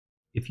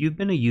If you've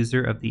been a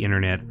user of the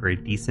internet for a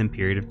decent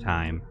period of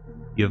time,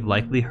 you have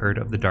likely heard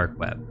of the dark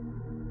web.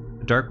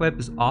 The dark web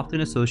is often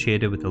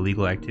associated with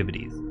illegal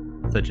activities,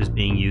 such as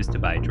being used to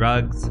buy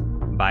drugs,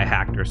 buy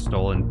hacked or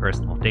stolen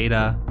personal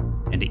data,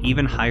 and to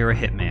even hire a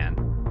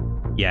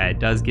hitman. Yeah, it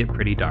does get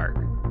pretty dark.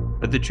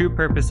 But the true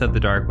purpose of the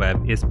dark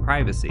web is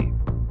privacy.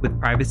 With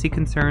privacy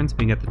concerns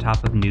being at the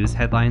top of news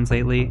headlines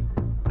lately,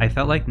 I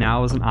felt like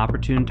now was an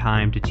opportune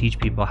time to teach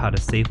people how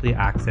to safely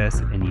access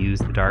and use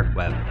the dark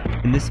web.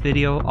 In this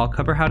video, I'll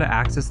cover how to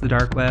access the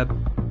dark web,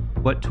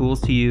 what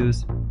tools to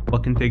use,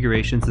 what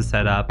configurations to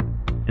set up,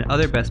 and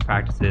other best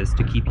practices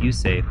to keep you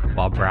safe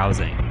while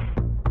browsing.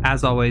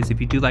 As always, if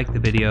you do like the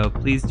video,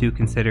 please do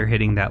consider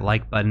hitting that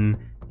like button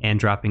and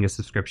dropping a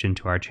subscription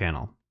to our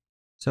channel.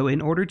 So in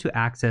order to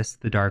access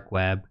the dark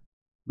web,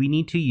 we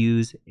need to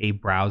use a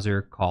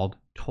browser called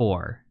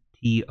Tor,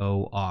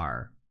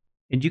 T-O-R.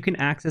 And you can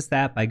access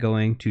that by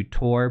going to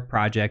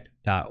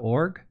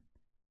torproject.org.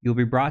 You'll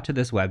be brought to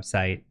this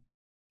website,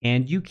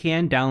 and you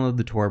can download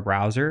the Tor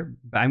browser,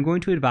 but I'm going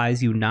to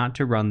advise you not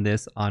to run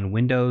this on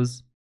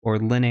Windows or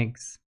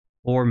Linux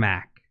or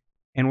Mac.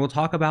 And we'll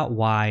talk about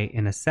why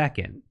in a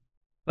second.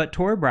 But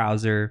Tor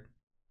browser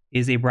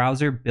is a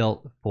browser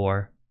built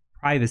for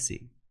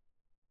privacy.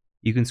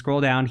 You can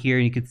scroll down here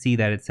and you can see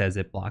that it says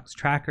it blocks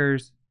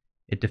trackers,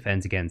 it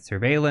defends against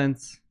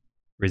surveillance,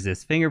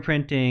 resists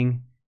fingerprinting,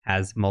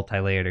 has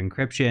multi-layered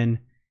encryption,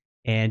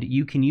 and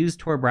you can use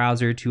Tor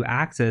browser to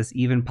access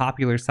even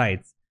popular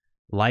sites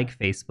like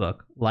Facebook,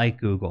 like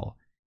Google,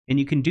 and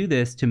you can do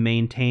this to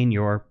maintain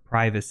your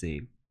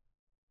privacy.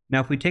 Now,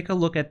 if we take a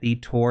look at the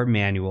Tor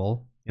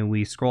manual and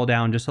we scroll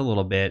down just a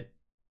little bit,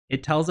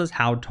 it tells us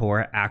how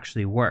Tor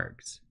actually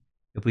works.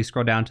 If we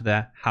scroll down to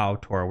the How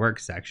Tor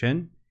Works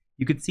section,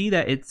 you can see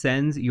that it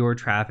sends your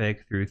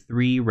traffic through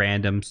 3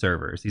 random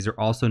servers. These are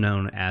also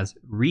known as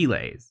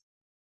relays.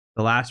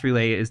 The last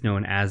relay is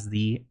known as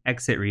the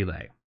exit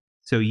relay.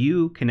 So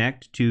you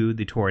connect to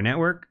the Tor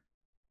network,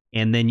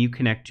 and then you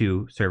connect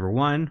to server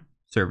 1,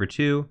 server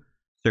 2,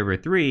 server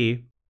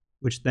 3,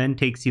 which then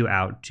takes you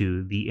out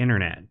to the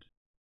internet.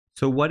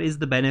 So what is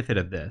the benefit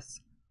of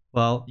this?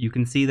 Well, you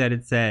can see that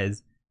it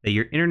says that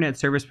your internet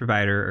service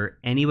provider or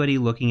anybody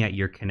looking at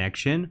your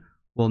connection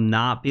will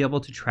not be able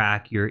to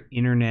track your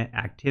internet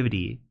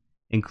activity,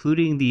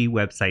 including the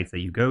websites that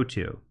you go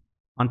to.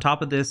 On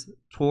top of this,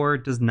 Tor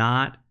does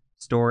not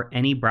store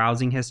any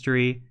browsing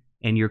history,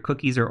 and your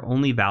cookies are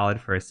only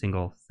valid for a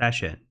single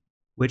session,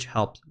 which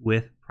helps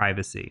with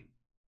privacy.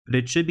 But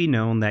it should be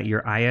known that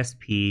your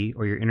ISP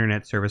or your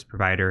internet service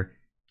provider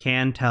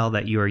can tell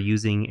that you are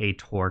using a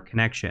Tor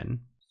connection.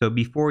 So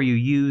before you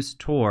use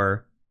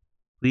Tor,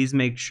 please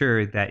make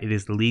sure that it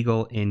is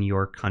legal in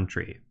your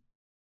country.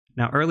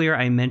 Now, earlier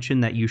I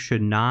mentioned that you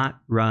should not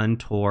run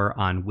Tor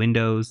on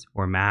Windows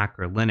or Mac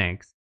or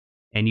Linux,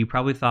 and you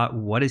probably thought,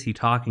 what is he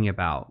talking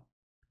about?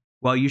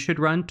 Well, you should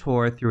run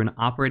Tor through an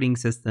operating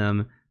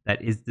system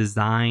that is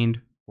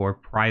designed for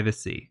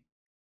privacy.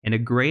 And a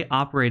great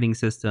operating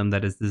system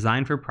that is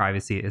designed for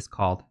privacy is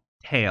called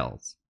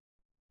Tails.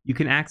 You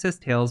can access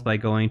Tails by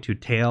going to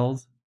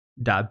tails.boum.org.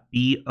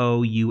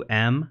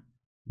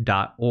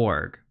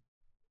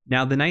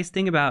 Now, the nice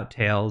thing about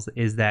Tails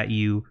is that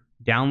you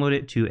download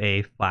it to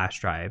a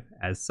flash drive.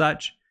 As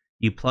such,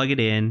 you plug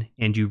it in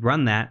and you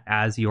run that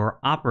as your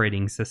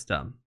operating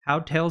system. How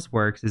Tails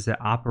works is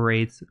it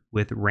operates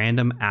with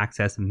random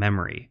access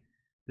memory.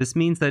 This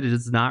means that it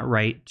does not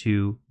write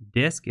to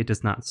disk, it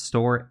does not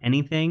store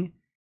anything,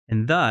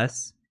 and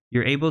thus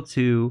you're able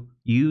to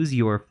use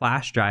your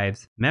flash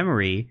drive's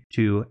memory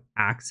to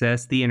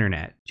access the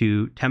internet,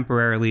 to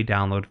temporarily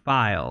download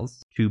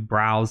files, to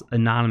browse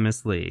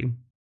anonymously,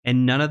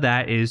 and none of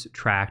that is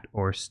tracked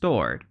or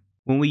stored.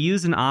 When we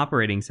use an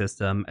operating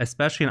system,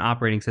 especially an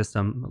operating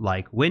system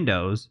like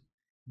Windows,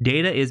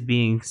 data is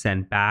being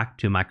sent back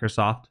to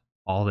Microsoft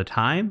all the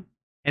time.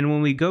 And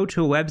when we go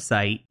to a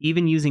website,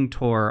 even using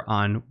Tor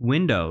on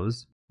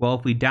Windows, well,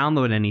 if we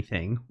download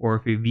anything or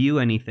if we view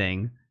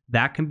anything,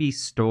 that can be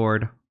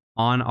stored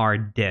on our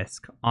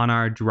disk, on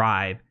our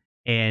drive.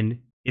 And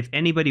if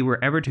anybody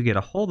were ever to get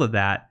a hold of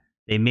that,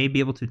 they may be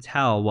able to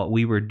tell what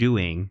we were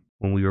doing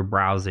when we were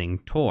browsing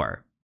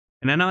Tor.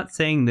 And I'm not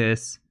saying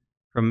this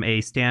from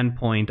a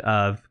standpoint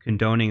of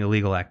condoning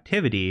illegal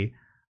activity.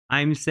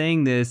 I'm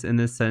saying this in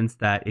the sense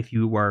that if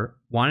you were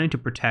wanting to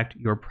protect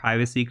your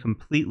privacy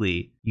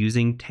completely,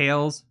 using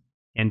Tails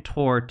and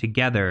Tor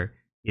together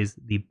is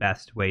the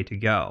best way to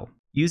go.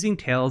 Using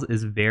Tails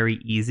is very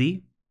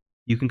easy.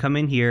 You can come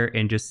in here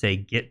and just say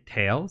get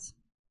Tails,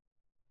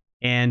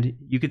 and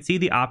you can see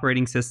the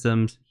operating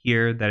systems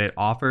here that it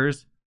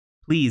offers.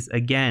 Please,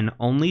 again,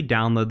 only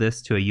download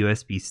this to a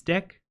USB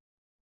stick.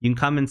 You can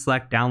come and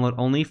select download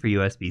only for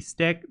USB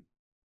stick,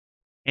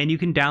 and you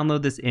can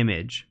download this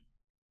image,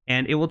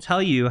 and it will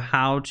tell you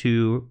how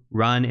to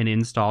run and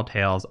install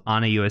Tails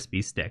on a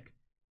USB stick.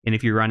 And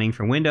if you're running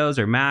from Windows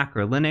or Mac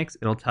or Linux,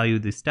 it'll tell you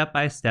the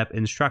step-by-step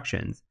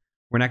instructions.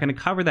 We're not going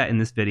to cover that in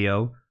this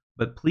video,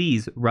 but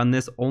please run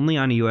this only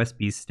on a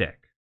USB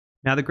stick.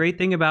 Now, the great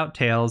thing about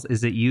Tails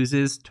is it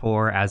uses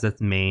Tor as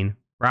its main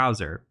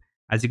browser.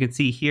 As you can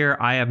see here,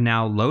 I have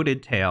now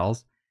loaded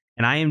Tails,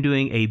 and I am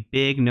doing a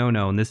big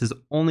no-no, and this is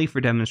only for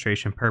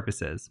demonstration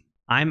purposes.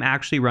 I'm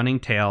actually running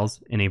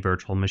Tails in a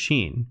virtual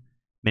machine.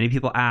 Many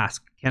people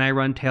ask, can I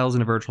run Tails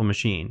in a virtual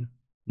machine?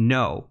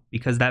 No,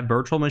 because that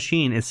virtual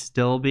machine is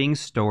still being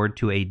stored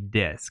to a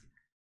disk.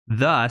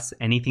 Thus,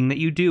 anything that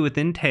you do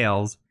within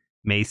Tails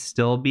may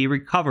still be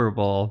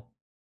recoverable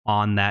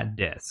on that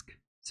disk.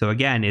 So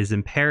again, it is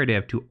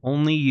imperative to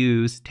only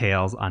use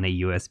Tails on a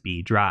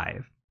USB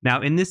drive.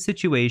 Now in this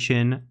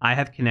situation, I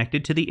have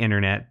connected to the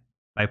internet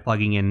by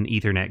plugging in an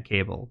Ethernet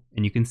cable,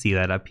 and you can see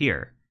that up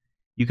here.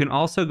 You can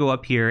also go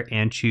up here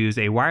and choose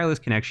a wireless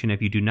connection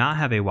if you do not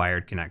have a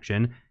wired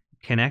connection,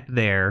 connect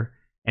there,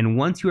 and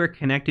once you are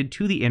connected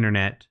to the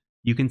internet,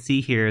 you can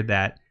see here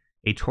that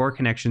a Tor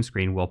connection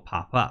screen will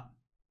pop up.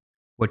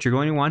 What you're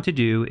going to want to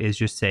do is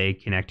just say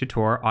connect to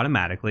Tor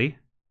automatically,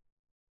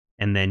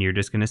 and then you're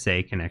just going to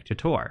say connect to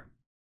Tor.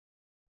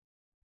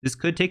 This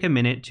could take a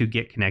minute to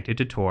get connected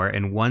to Tor,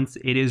 and once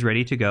it is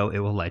ready to go, it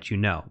will let you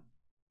know.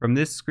 From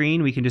this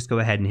screen, we can just go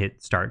ahead and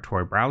hit Start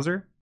Tor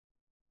Browser.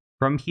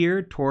 From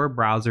here, Tor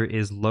Browser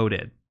is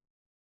loaded.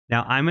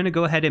 Now I'm going to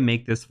go ahead and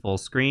make this full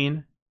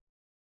screen.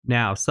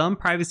 Now, some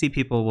privacy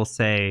people will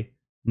say,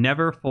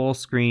 never full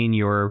screen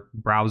your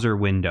browser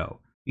window,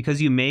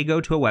 because you may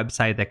go to a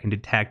website that can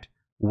detect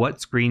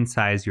what screen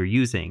size you're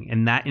using,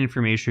 and that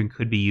information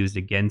could be used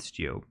against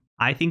you.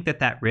 I think that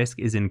that risk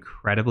is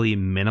incredibly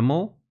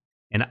minimal,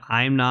 and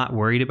I'm not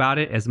worried about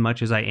it as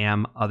much as I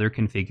am other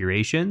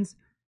configurations.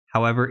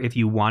 However, if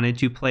you wanted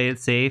to play it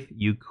safe,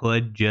 you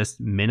could just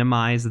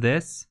minimize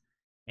this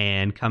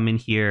and come in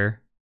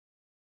here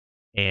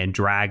and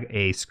drag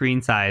a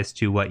screen size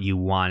to what you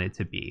want it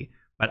to be.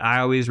 But I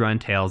always run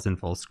Tails in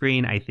full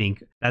screen. I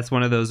think that's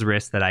one of those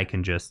risks that I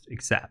can just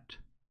accept.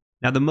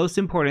 Now, the most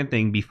important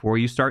thing before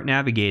you start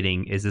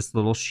navigating is this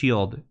little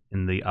shield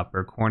in the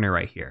upper corner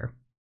right here.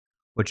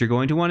 What you're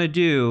going to want to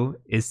do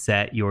is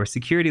set your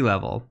security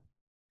level.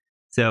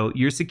 So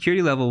your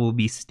security level will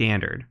be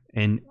standard,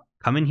 and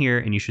come in here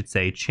and you should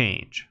say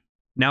change.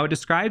 Now it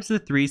describes the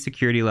 3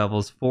 security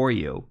levels for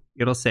you.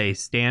 It'll say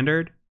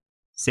standard,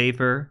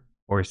 safer,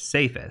 or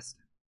safest.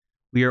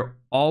 We are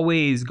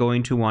always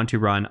going to want to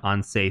run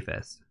on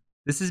safest.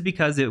 This is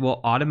because it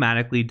will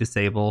automatically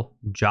disable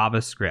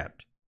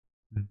JavaScript.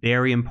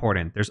 Very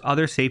important. There's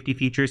other safety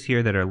features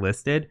here that are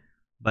listed,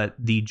 but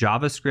the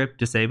JavaScript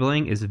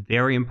disabling is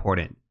very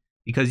important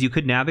because you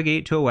could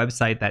navigate to a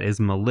website that is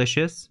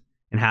malicious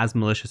and has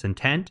malicious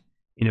intent.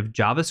 And if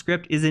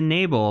JavaScript is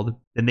enabled,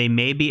 then they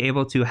may be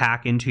able to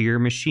hack into your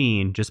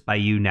machine just by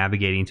you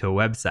navigating to a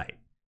website.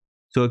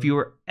 So if you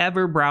are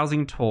ever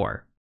browsing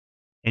Tor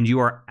and you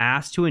are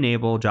asked to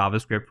enable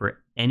JavaScript for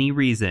any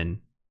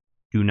reason,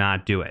 do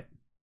not do it.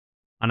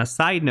 On a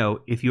side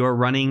note, if you are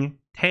running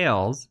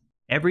Tails,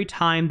 every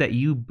time that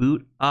you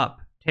boot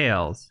up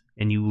Tails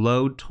and you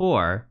load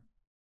Tor,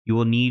 you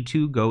will need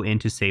to go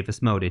into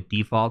safest mode. It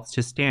defaults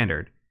to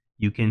standard.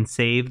 You can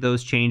save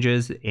those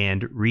changes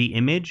and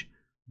re-image,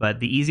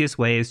 but the easiest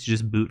way is to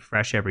just boot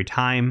fresh every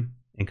time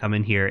and come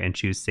in here and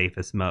choose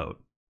safest mode.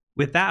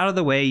 With that out of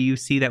the way, you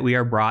see that we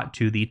are brought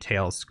to the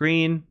Tails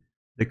screen.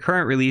 The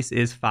current release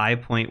is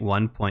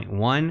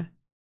 5.1.1.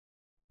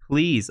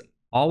 Please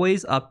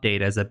always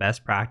update as a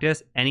best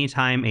practice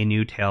anytime a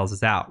new Tails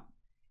is out.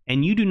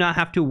 And you do not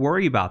have to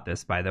worry about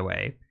this, by the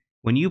way.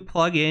 When you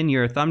plug in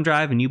your thumb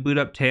drive and you boot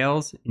up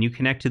Tails and you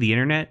connect to the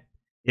internet,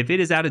 if it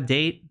is out of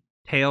date,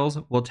 Tails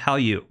will tell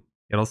you.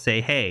 It'll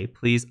say, hey,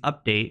 please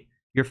update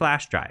your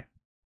flash drive.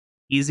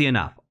 Easy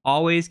enough.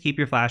 Always keep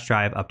your flash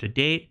drive up to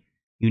date.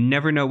 You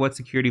never know what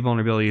security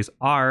vulnerabilities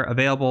are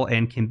available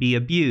and can be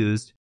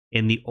abused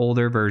in the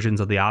older versions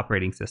of the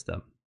operating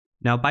system.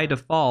 Now, by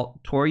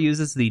default, Tor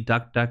uses the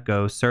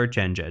DuckDuckGo search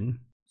engine.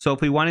 So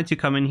if we wanted to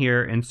come in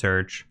here and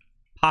search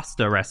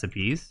pasta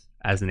recipes,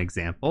 as an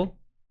example,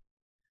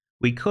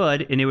 we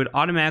could, and it would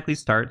automatically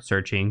start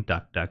searching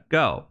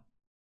DuckDuckGo.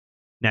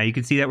 Now you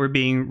can see that we're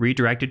being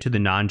redirected to the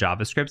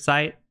non-JavaScript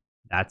site.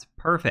 That's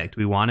perfect.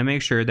 We want to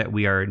make sure that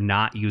we are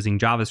not using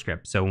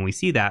JavaScript. So when we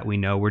see that, we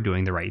know we're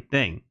doing the right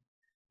thing.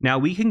 Now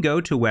we can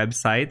go to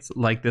websites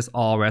like this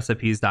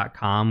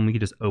allrecipes.com. We can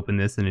just open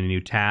this in a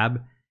new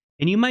tab.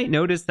 And you might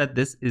notice that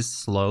this is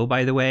slow,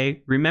 by the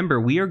way.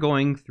 Remember, we are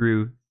going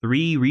through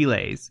 3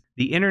 relays.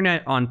 The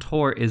internet on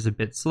Tor is a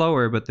bit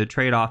slower, but the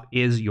trade-off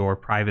is your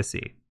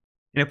privacy.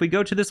 And if we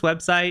go to this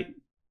website,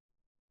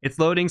 it's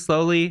loading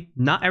slowly.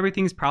 Not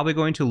everything's probably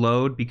going to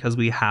load because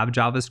we have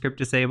JavaScript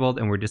disabled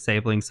and we're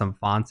disabling some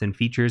fonts and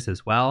features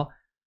as well.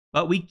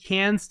 But we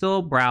can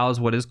still browse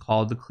what is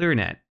called the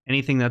ClearNet.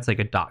 Anything that's like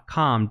a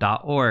 .com,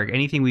 .org,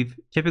 anything we've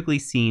typically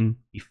seen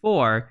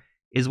before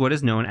is what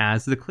is known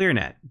as the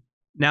ClearNet.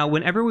 Now,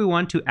 whenever we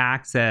want to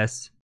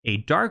access a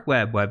dark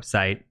web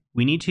website,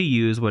 we need to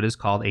use what is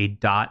called a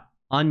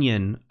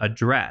 .onion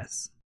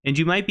address. And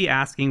you might be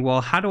asking,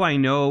 well, how do I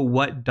know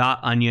what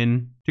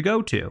 .onion to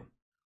go to?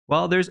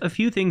 Well, there's a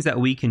few things that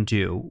we can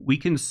do. We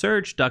can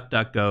search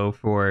DuckDuckGo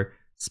for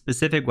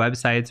specific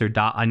websites or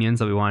 .onions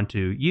that we want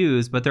to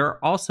use, but there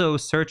are also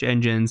search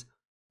engines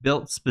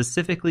built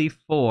specifically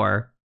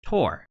for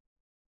Tor.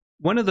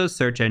 One of those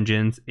search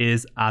engines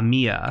is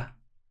Ahmia,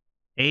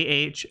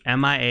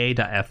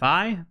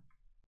 ahmia.fi.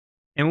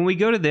 And when we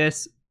go to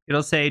this,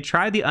 it'll say,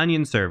 try the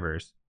Onion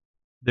servers.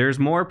 There's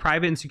more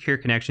private and secure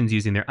connections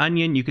using their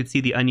Onion. You could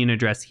see the Onion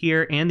address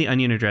here and the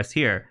Onion address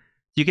here.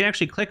 So you can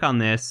actually click on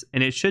this,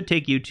 and it should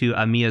take you to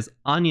Ahmia's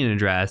Onion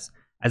address,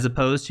 as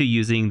opposed to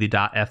using the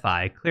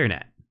 .fi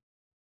ClearNet.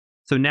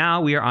 So now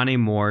we are on a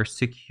more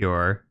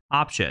secure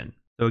option.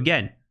 So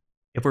again,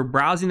 if we're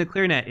browsing the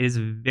ClearNet, it is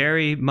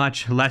very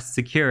much less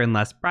secure and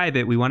less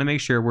private. We want to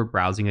make sure we're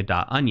browsing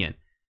a .onion.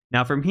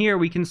 Now from here,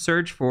 we can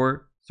search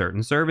for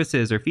certain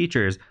services or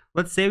features.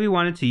 Let's say we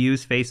wanted to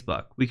use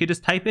Facebook. We could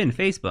just type in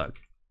Facebook.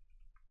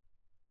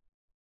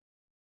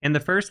 And the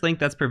first link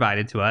that's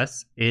provided to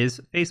us is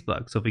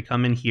Facebook. So if we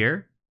come in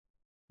here,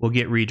 we'll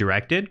get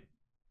redirected,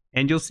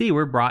 and you'll see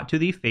we're brought to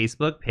the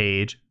Facebook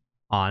page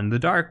on the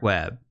dark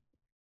web.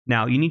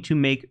 Now, you need to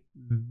make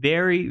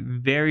very,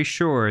 very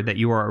sure that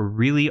you are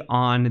really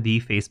on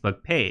the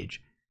Facebook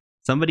page.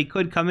 Somebody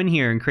could come in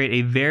here and create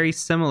a very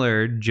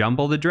similar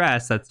jumbled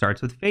address that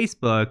starts with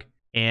Facebook,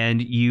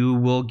 and you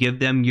will give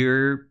them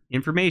your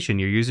information,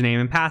 your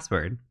username and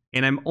password.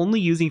 And I'm only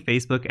using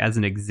Facebook as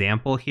an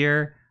example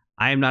here.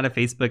 I am not a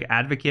Facebook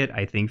advocate.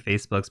 I think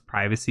Facebook's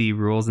privacy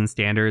rules and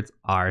standards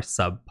are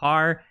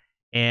subpar,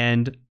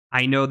 and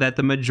I know that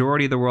the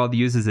majority of the world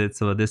uses it,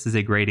 so this is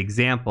a great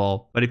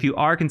example. But if you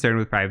are concerned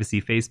with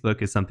privacy,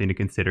 Facebook is something to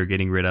consider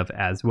getting rid of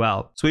as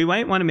well. So we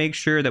might want to make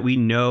sure that we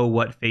know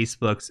what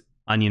Facebook's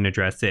Onion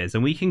address is.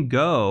 And we can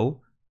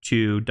go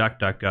to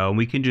DuckDuckGo, and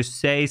we can just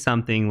say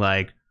something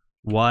like,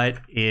 what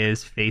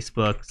is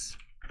Facebook's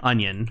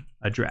Onion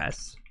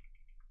address?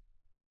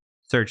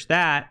 Search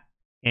that,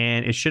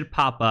 and it should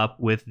pop up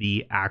with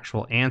the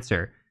actual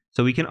answer.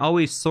 So we can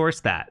always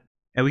source that.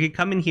 And we can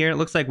come in here, it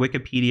looks like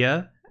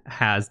Wikipedia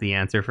has the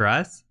answer for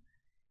us.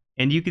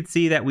 And you can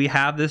see that we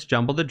have this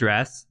jumbled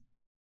address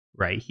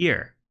right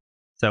here.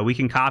 So we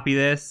can copy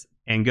this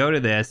and go to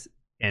this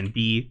and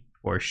be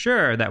for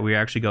sure that we're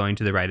actually going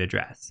to the right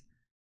address.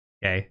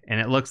 Okay,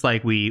 and it looks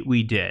like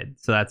we did,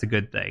 so that's a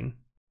good thing.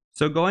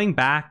 So going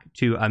back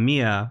to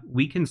Ahmia,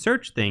 we can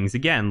search things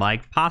again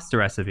like pasta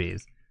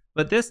recipes,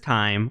 but this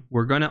time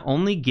we're going to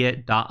only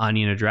get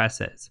 .onion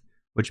addresses,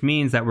 which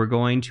means that we're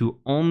going to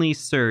only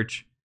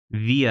search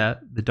via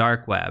the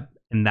dark web.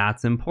 And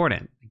that's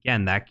important.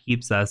 Again, that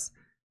keeps us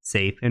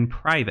safe and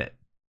private.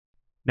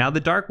 Now, the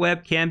dark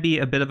web can be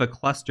a bit of a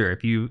cluster.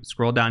 If you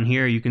scroll down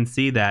here, you can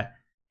see that,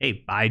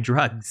 hey, buy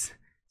drugs.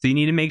 So you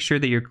need to make sure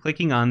that you're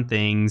clicking on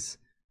things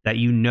that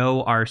you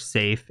know are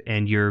safe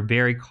and you're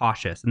very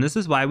cautious. And this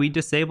is why we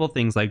disable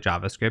things like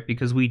JavaScript,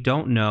 because we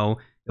don't know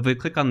if we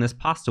click on this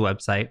pasta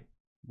website,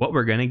 what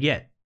we're going to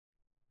get.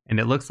 And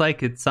it looks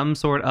like it's some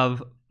sort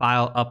of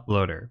file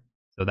uploader.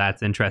 So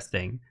that's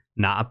interesting.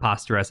 Not a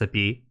pasta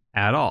recipe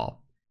at all.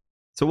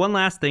 So one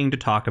last thing to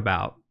talk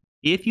about.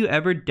 If you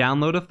ever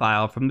download a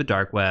file from the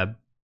dark web,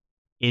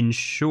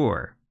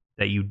 ensure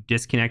that you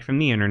disconnect from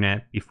the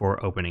internet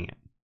before opening it.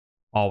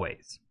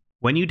 Always.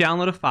 When you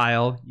download a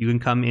file, you can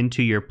come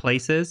into your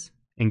places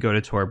and go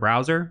to Tor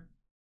browser.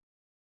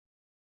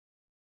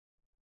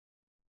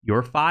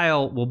 Your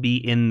file will be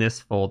in this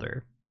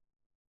folder.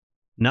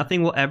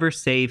 Nothing will ever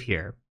save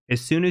here. As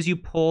soon as you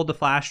pull the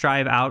flash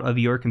drive out of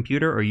your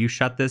computer or you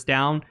shut this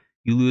down,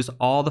 you lose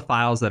all the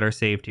files that are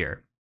saved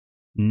here.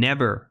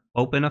 Never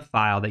open a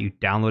file that you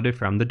downloaded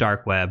from the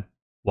dark web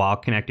while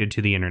connected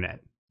to the internet.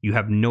 You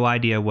have no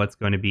idea what's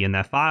going to be in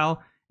that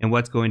file and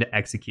what's going to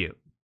execute.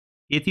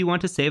 If you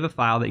want to save a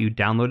file that you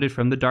downloaded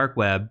from the dark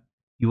web,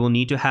 you will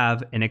need to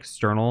have an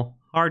external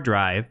hard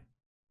drive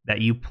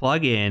that you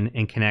plug in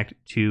and connect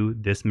to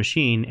this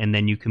machine, and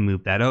then you can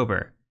move that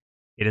over.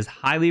 It is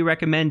highly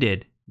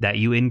recommended that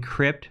you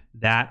encrypt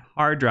that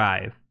hard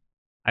drive.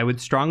 I would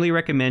strongly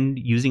recommend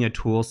using a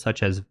tool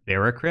such as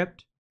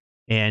Veracrypt.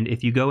 And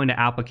if you go into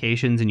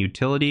applications and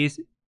utilities,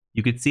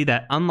 you could see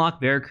that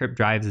unlock Veracrypt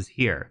drives is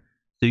here.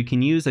 So you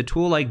can use a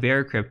tool like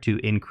Veracrypt to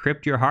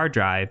encrypt your hard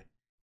drive.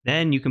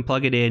 Then you can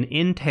plug it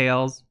in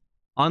Tails,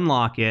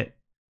 unlock it,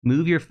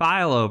 move your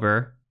file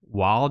over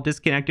while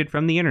disconnected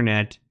from the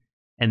internet,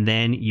 and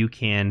then you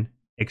can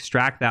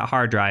extract that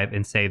hard drive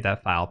and save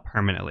that file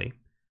permanently.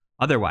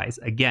 Otherwise,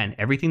 again,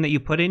 everything that you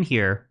put in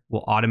here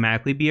will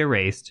automatically be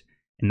erased,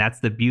 and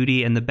that's the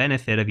beauty and the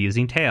benefit of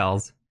using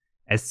Tails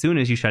as soon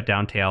as you shut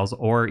down Tails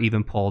or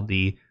even pull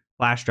the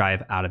flash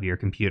drive out of your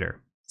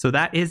computer. So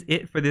that is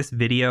it for this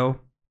video.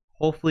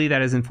 Hopefully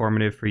that is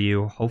informative for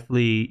you.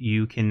 Hopefully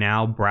you can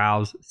now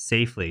browse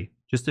safely.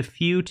 Just a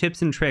few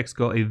tips and tricks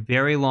go a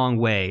very long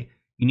way.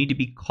 You need to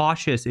be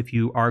cautious if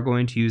you are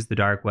going to use the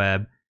dark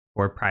web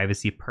for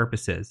privacy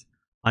purposes.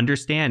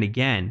 Understand,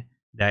 again,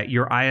 that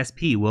your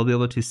ISP will be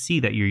able to see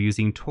that you're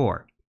using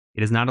Tor.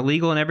 It is not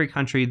illegal in every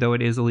country, though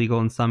it is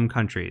illegal in some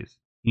countries.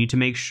 You need to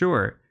make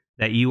sure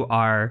that you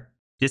are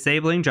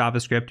disabling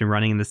JavaScript and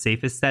running in the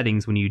safest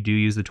settings when you do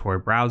use the Tor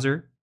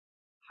browser.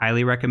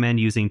 Highly recommend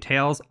using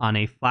Tails on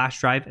a flash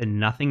drive and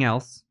nothing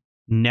else.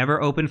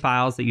 Never open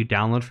files that you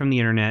download from the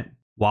internet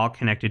while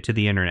connected to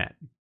the internet.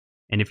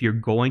 And if you're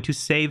going to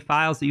save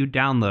files that you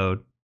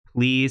download,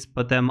 please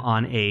put them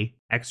on a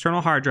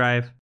external hard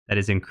drive that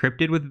is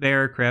encrypted with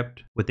Veracrypt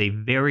with a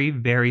very,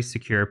 very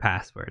secure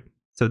password.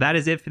 So that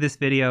is it for this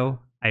video.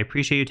 I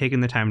appreciate you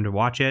taking the time to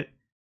watch it.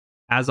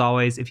 As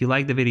always, if you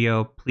like the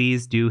video,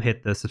 please do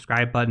hit the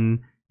subscribe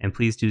button and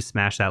please do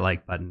smash that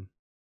like button.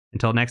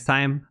 Until next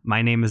time,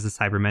 my name is the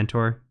Cyber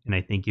Mentor, and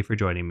I thank you for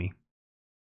joining me.